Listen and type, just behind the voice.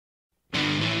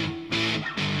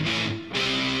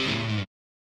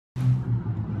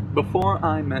Before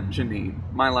I met Janine,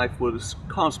 my life was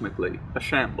cosmically a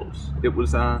shambles.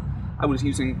 I was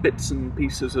using bits and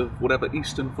pieces of whatever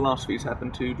Eastern philosophies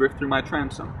happened to drift through my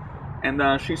transom.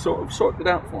 And she sort of sorted it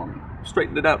out for me,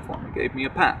 straightened it out for me, gave me a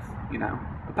path,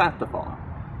 a path to follow.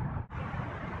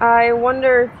 I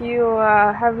wonder if you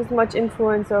have as much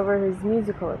influence over his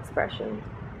musical expression.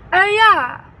 Oh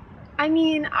yeah, I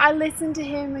mean, I listen to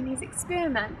him when he's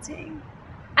experimenting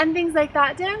and things like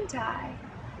that, don't I?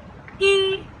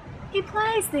 He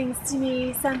plays things to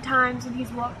me sometimes when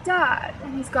he's walked out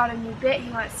and he's got a new bit he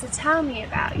wants to tell me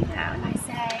about, and I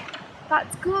say,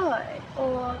 that's good,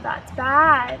 or that's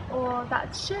bad, or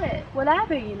that's shit,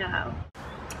 whatever,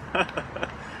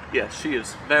 Yes, she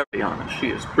is very honest. She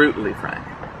is brutally frank.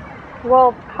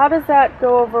 Well, how does that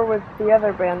go over with the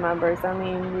other band members? I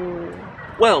mean,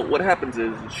 Well, what happens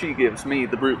is she gives me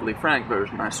the brutally frank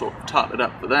version. I sort of tot it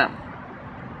up for them.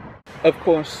 Of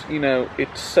course,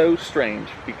 it's so strange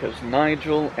because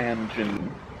Nigel and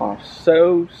Janine are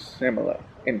so similar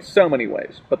in so many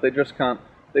ways, but they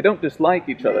don't dislike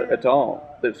each other at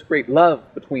all. There's great love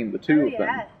between the two of them,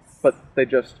 yes. but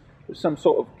there's some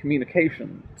sort of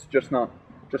communication. It's just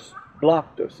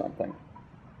blocked or something.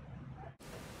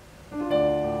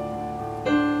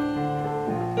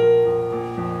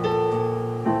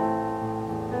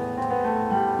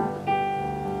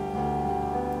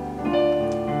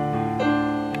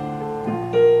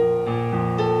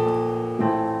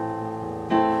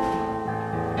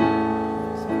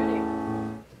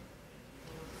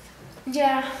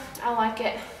 Yeah, I like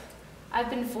it. I've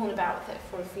been fooling about with it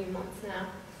for a few months now.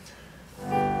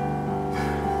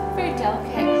 Very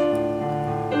delicate.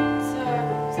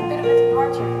 it's a bit of a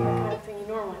departure from the kind of thing you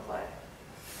normally play.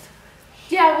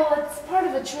 Yeah, well, it's part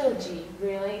of a trilogy,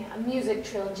 really. A music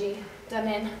trilogy done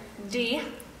in D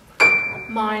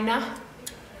minor,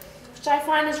 which I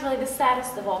find is really the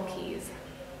saddest of all keys.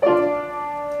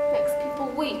 Makes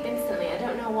people weep instantly, I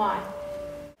don't know why.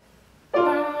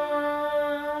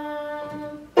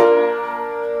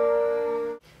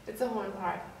 It's the horn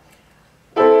part.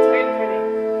 It's very pretty.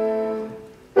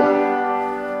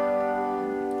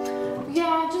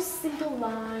 Yeah, just simple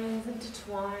lines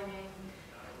intertwining.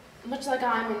 Much like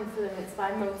I'm influenced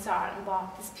by Mozart and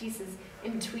Bach, this piece is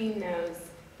in between those.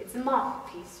 It's a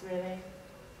mock piece, really.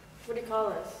 What do you call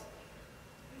this?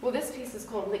 Well, this piece is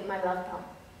called Lick My Love Pump.